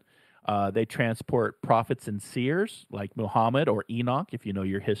women. They transport prophets and seers like Muhammad or Enoch, if you know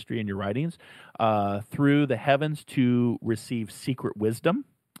your history and your writings, through the heavens to receive secret wisdom.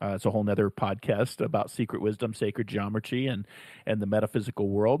 It's a whole nother podcast about secret wisdom, sacred geometry, and the metaphysical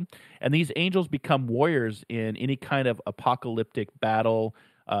world. And these angels become warriors in any kind of apocalyptic battle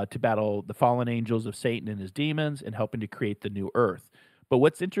to battle the fallen angels of Satan and his demons and helping to create the new earth. But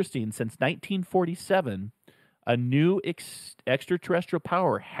what's interesting, since 1947, a new extraterrestrial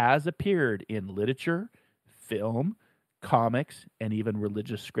power has appeared in literature, film, comics, and even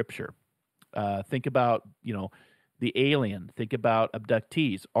religious scripture. Think about, the alien. Think about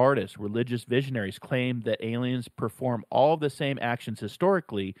abductees, artists, religious visionaries claim that aliens perform all the same actions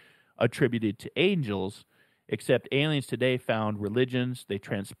historically attributed to angels, except aliens today found religions. They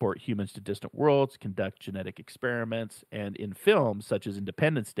transport humans to distant worlds, conduct genetic experiments, and in films such as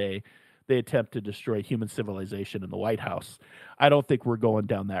Independence Day, they attempt to destroy human civilization in the White House. I don't think we're going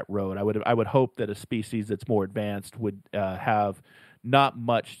down that road. I would hope that a species that's more advanced would have not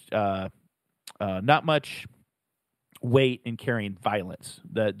much weight in carrying violence.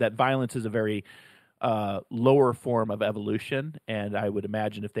 That violence is a very lower form of evolution, and I would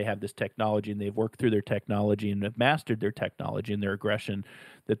imagine if they have this technology and they've worked through their technology and have mastered their technology and their aggression,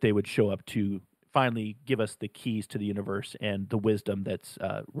 that they would show up to finally give us the keys to the universe and the wisdom that's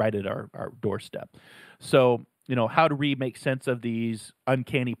right at our doorstep. So, how do we make sense of these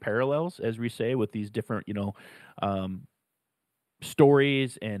uncanny parallels, as we say, with these different,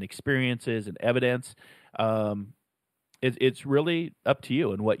 stories and experiences and evidence? It's really up to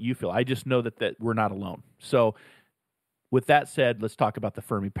you and what you feel. I just know that we're not alone. So with that said, let's talk about the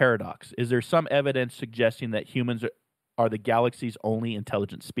Fermi paradox. Is there some evidence suggesting that humans are the galaxy's only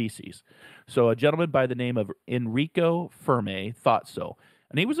intelligent species? So a gentleman by the name of Enrico Fermi thought so.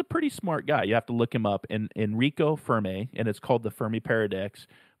 And he was a pretty smart guy. You have to look him up. Enrico Fermi, and it's called the Fermi paradox.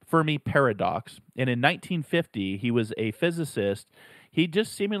 And in 1950, he was a physicist. He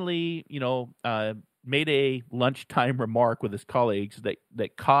just seemingly, made a lunchtime remark with his colleagues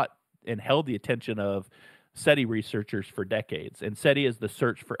that caught and held the attention of SETI researchers for decades. And SETI is the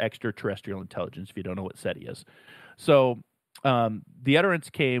search for extraterrestrial intelligence, if you don't know what SETI is. So the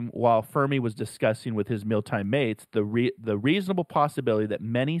utterance came while Fermi was discussing with his mealtime mates the reasonable possibility that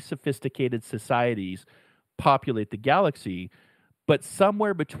many sophisticated societies populate the galaxy, but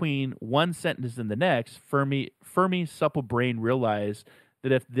somewhere between one sentence and the next, Fermi's supple brain realized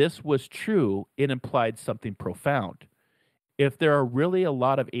that if this was true, it implied something profound. If there are really a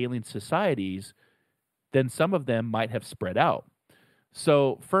lot of alien societies, then some of them might have spread out.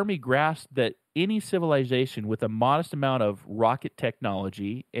 So Fermi grasped that any civilization with a modest amount of rocket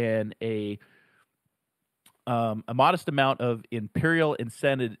technology and a modest amount of imperial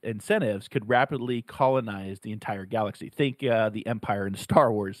incentives could rapidly colonize the entire galaxy. Think the Empire in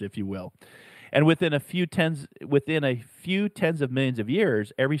Star Wars, if you will. And within a few tens of millions of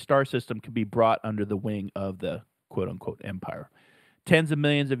years, every star system can be brought under the wing of the quote-unquote empire. Tens of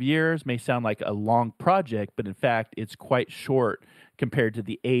millions of years may sound like a long project, but in fact, it's quite short compared to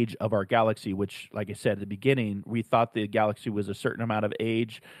the age of our galaxy, which, like I said at the beginning, we thought the galaxy was a certain amount of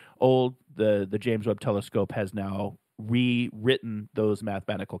age old. The James Webb Telescope has now rewritten those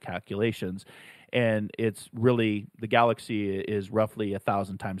mathematical calculations, and it's really, the galaxy is roughly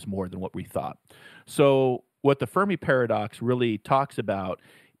 1,000 times more than what we thought. So what the Fermi paradox really talks about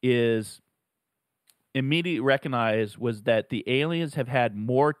is immediately recognize was that the aliens have had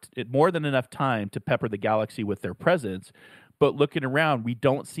more than enough time to pepper the galaxy with their presence, but looking around, we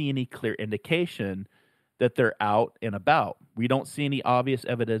don't see any clear indication that they're out and about. We don't see any obvious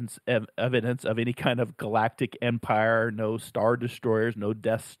evidence of any kind of galactic empire, no star destroyers, no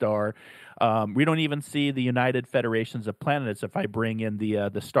Death Star. We don't even see the United Federations of Planets if I bring in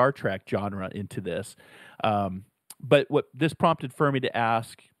the Star Trek genre into this. But what this prompted Fermi to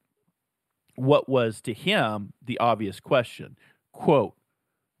ask what was to him the obvious question, quote,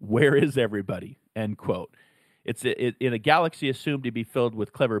 where is everybody, end quote. It's in a galaxy assumed to be filled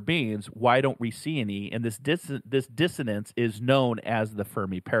with clever beings, why don't we see any? And this dissonance is known as the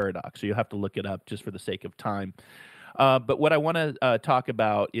Fermi paradox. So you'll have to look it up just for the sake of time. But what I want to talk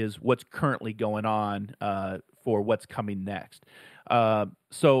about is what's currently going on for what's coming next.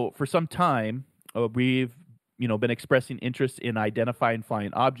 So for some time, we've been expressing interest in identifying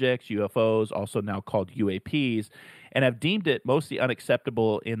flying objects, UFOs, also now called UAPs, and have deemed it mostly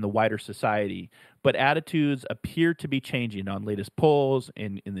unacceptable in the wider society. But attitudes appear to be changing on latest polls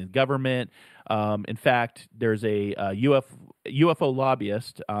in the government. In fact, there's a UFO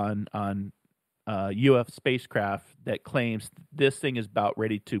lobbyist on UF spacecraft that claims this thing is about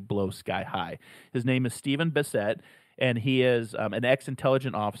ready to blow sky high. His name is Stephen Bissett, and he is an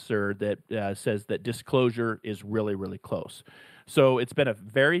ex-intelligence officer that says that disclosure is really, really close. So it's been a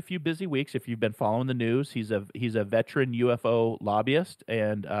very few busy weeks. If you've been following the news, he's a veteran UFO lobbyist,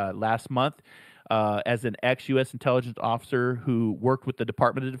 and last month, as an ex-U.S. intelligence officer who worked with the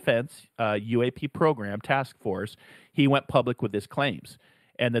Department of Defense UAP program task force, he went public with his claims,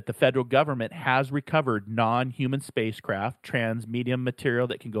 and that the federal government has recovered non-human spacecraft, transmedium material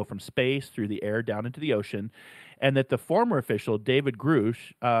that can go from space through the air down into the ocean, and that the former official, David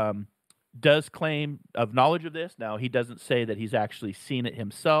Grush, does claim of knowledge of this. Now, he doesn't say that he's actually seen it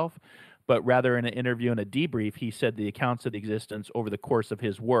himself, but rather in an interview and a debrief, he said the accounts of the existence over the course of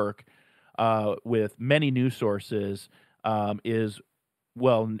his work with many news sources is,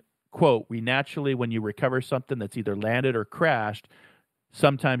 well, quote, we naturally, when you recover something that's either landed or crashed,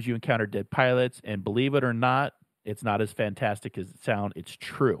 sometimes you encounter dead pilots, and believe it or not, it's not as fantastic as it sounds. It's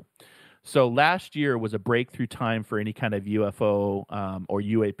true. So last year was a breakthrough time for any kind of UFO or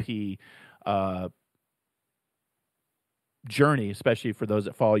UAP journey, especially for those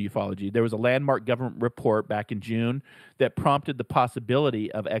that follow ufology. There was a landmark government report back in June that prompted the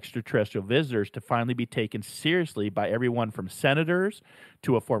possibility of extraterrestrial visitors to finally be taken seriously by everyone from senators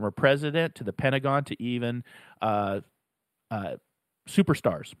to a former president to the Pentagon to even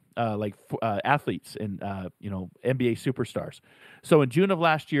superstars like athletes and NBA superstars. So in June of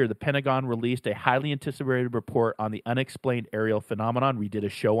last year, the Pentagon released a highly anticipated report on the unexplained aerial phenomenon. We did a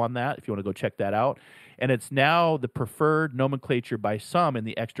show on that if you want to go check that out. And it's now the preferred nomenclature by some in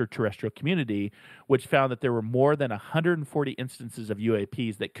the extraterrestrial community, which found that there were more than 140 instances of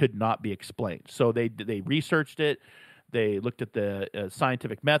UAPs that could not be explained. So they researched it. They looked at the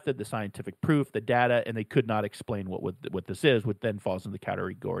scientific method, the scientific proof, the data, and they could not explain what this is, which then falls in the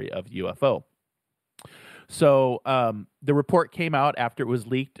category of UFO. So the report came out after it was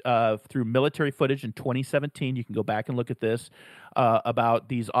leaked through military footage in 2017. You can go back and look at this about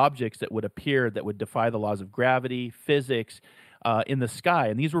these objects that would appear that would defy the laws of gravity, physics in the sky.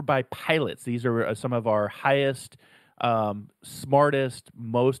 And these were by pilots. These are some of our highest smartest,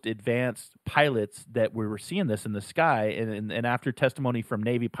 most advanced pilots that we were seeing this in the sky, and after testimony from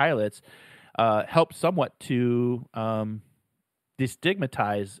Navy pilots, helped somewhat to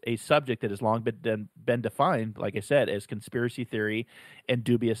destigmatize a subject that has long been defined, like I said, as conspiracy theory and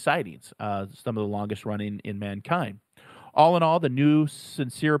dubious sightings, some of the longest running in mankind. All in all, the new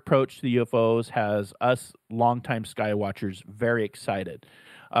sincere approach to the UFOs has us longtime sky watchers very excited.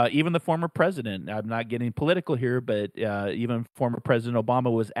 Even the former president, I'm not getting political here, but even former President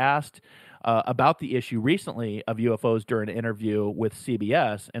Obama was asked about the issue recently of UFOs during an interview with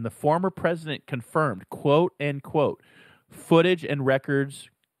CBS, and the former president confirmed, quote, end quote, footage and records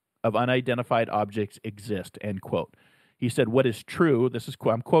of unidentified objects exist, end quote. He said, what is true,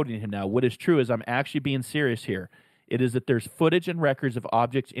 I'm quoting him now, what is true is I'm actually being serious here. It is that there's footage and records of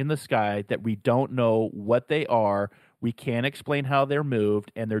objects in the sky that we don't know what they are. We can't explain how they're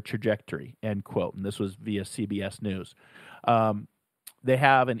moved and their trajectory, end quote. And this was via CBS News. They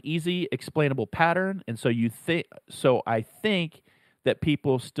have an easy, explainable pattern, and so I think that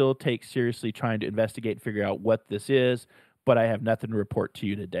people still take seriously trying to investigate and figure out what this is, but I have nothing to report to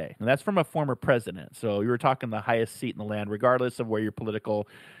you today. And that's from a former president. So you were talking the highest seat in the land, regardless of where your political,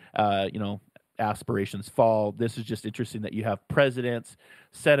 aspirations fall. This is just interesting that you have presidents,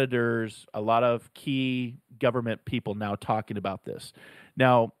 senators, a lot of key government people now talking about this.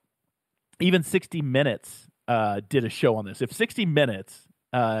 Now, even 60 Minutes did a show on this. If 60 Minutes,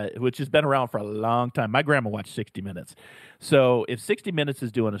 which has been around for a long time, my grandma watched 60 Minutes. So if 60 Minutes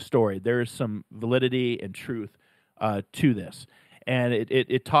is doing a story, there is some validity and truth to this. And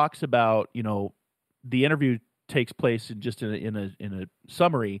it talks about, the interview takes place in a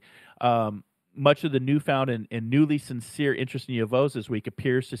summary. Much of the newfound and newly sincere interest in UFOs this week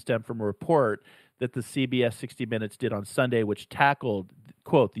appears to stem from a report that the CBS 60 Minutes did on Sunday, which tackled,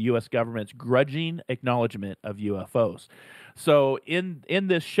 quote, the U.S. government's grudging acknowledgement of UFOs. So in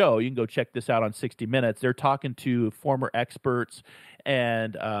this show, you can go check this out on 60 Minutes. They're talking to former experts,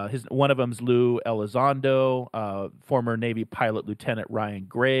 and one of them's Lou Elizondo, former Navy pilot Lieutenant Ryan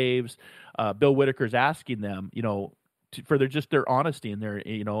Graves. Bill Whitaker's asking them, for their honesty and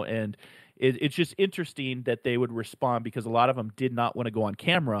and it's just interesting that they would respond, because a lot of them did not want to go on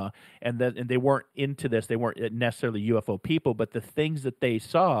camera, and they weren't into this. They weren't necessarily UFO people, but the things that they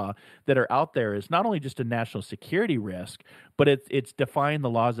saw that are out there is not only just a national security risk, but it's defying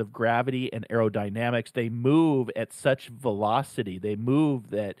the laws of gravity and aerodynamics. They move at such velocity. They move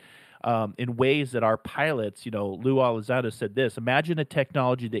that in ways that our pilots, Lou Elizondo said this: imagine a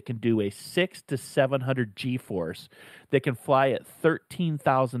technology that can do a 600 to 700 G-force, that can fly at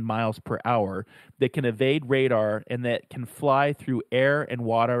 13,000 miles per hour, that can evade radar, and that can fly through air and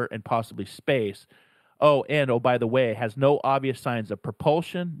water and possibly space. Oh, by the way, has no obvious signs of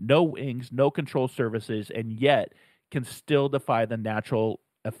propulsion, no wings, no control surfaces, and yet can still defy the natural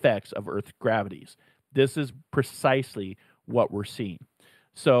effects of Earth's gravities. This is precisely what we're seeing.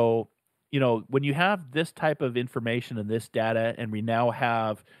 So, when you have this type of information and this data, and we now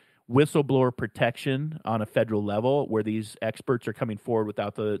have whistleblower protection on a federal level, where these experts are coming forward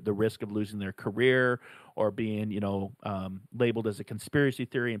without the risk of losing their career or being, labeled as a conspiracy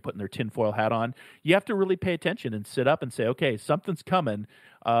theory and putting their tinfoil hat on, you have to really pay attention and sit up and say, okay, something's coming,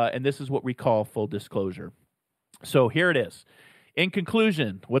 and this is what we call full disclosure. So here it is. In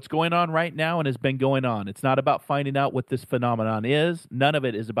conclusion, what's going on right now and has been going on, it's not about finding out what this phenomenon is. None of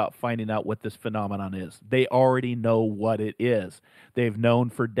it is about finding out what this phenomenon is. They already know what it is. They've known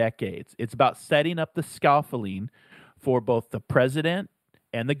for decades. It's about setting up the scaffolding for both the president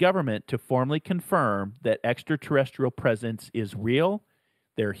and the government to formally confirm that extraterrestrial presence is real,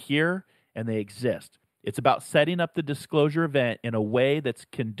 they're here, and they exist. It's about setting up the disclosure event in a way that's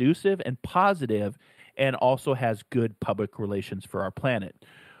conducive and positive, and also has good public relations for our planet.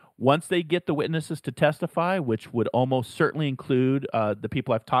 Once they get the witnesses to testify, which would almost certainly include the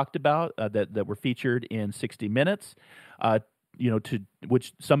people I've talked about that were featured in 60 Minutes,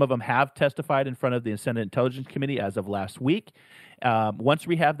 which some of them have testified in front of the Senate Intelligence Committee as of last week. Once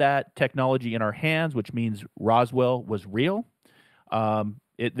we have that technology in our hands, which means Roswell was real,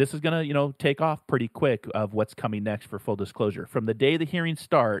 this is going to take off pretty quick of what's coming next for full disclosure. From the day the hearings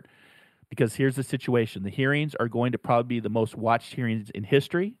start, because here's the situation. The hearings are going to probably be the most watched hearings in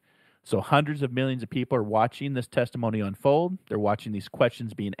history. So hundreds of millions of people are watching this testimony unfold. They're watching these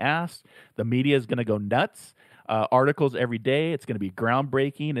questions being asked. The media is going to go nuts. Articles every day. It's going to be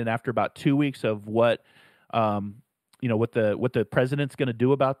groundbreaking. And after about 2 weeks of what the president's going to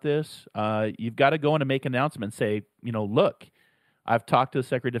do about this, you've got to go in and make an announcement and say, look, I've talked to the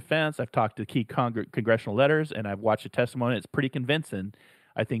Secretary of Defense. I've talked to key congressional letters, and I've watched the testimony. It's pretty convincing.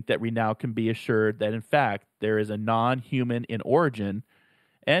 I think that we now can be assured that, in fact, there is a non-human in origin.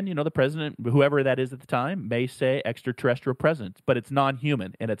 And, the president, whoever that is at the time, may say extraterrestrial presence, but it's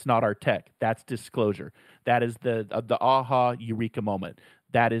non-human and it's not our tech. That's disclosure. That is the aha eureka moment.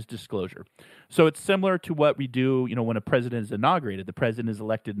 That is disclosure. So it's similar to what we do, when a president is inaugurated. The president is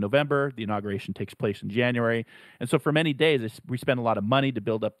elected in November. The inauguration takes place in January. And so for many days, we spend a lot of money to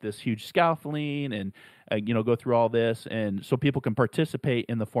build up this huge scaffolding and, go through all this. And so people can participate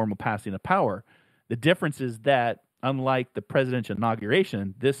in the formal passing of power. The difference is that, unlike the presidential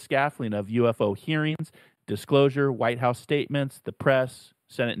inauguration, this scaffolding of UFO hearings, disclosure, White House statements, the press,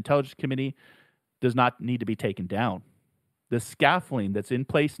 Senate Intelligence Committee does not need to be taken down. The scaffolding that's in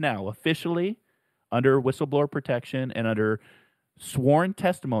place now, officially under whistleblower protection and under Sworn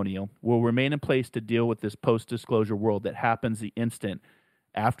testimonial will remain in place to deal with this post-disclosure world that happens the instant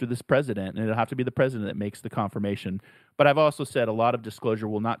after this president, and it'll have to be the president that makes the confirmation. But I've also said a lot of disclosure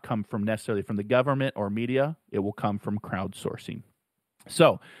will not come from necessarily from the government or media. It will come from crowdsourcing.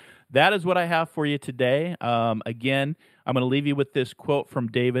 So that is what I have for you today. Again, I'm going to leave you with this quote from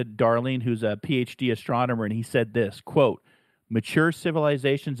David Darling, who's a PhD astronomer, and he said this, quote, "Mature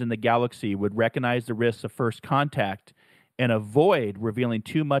civilizations in the galaxy would recognize the risks of first contact and avoid revealing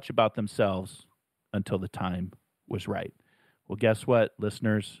too much about themselves until the time was right." Well, guess what,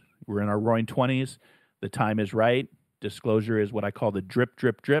 listeners? We're in our roaring 20s. The time is right. Disclosure is what I call the drip,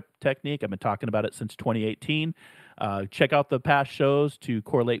 drip, drip technique. I've been talking about it since 2018. Check out the past shows to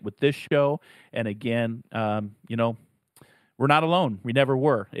correlate with this show. And again, we're not alone. We never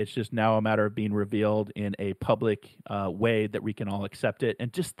were. It's just now a matter of being revealed in a public way that we can all accept it.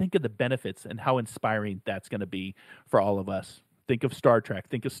 And just think of the benefits and how inspiring that's going to be for all of us. Think of Star Trek.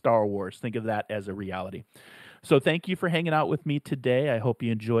 Think of Star Wars. Think of that as a reality. So thank you for hanging out with me today. I hope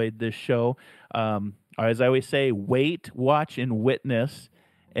you enjoyed this show. As I always say, wait, watch, and witness.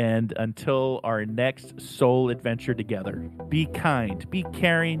 And until our next soul adventure together, be kind, be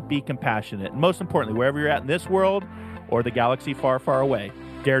caring, be compassionate. And most importantly, wherever you're at in this world or the galaxy far, far away,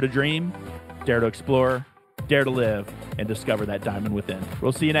 dare to dream, dare to explore, dare to live, and discover that diamond within.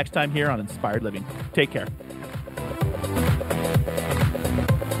 We'll see you next time here on Inspired Living. Take care.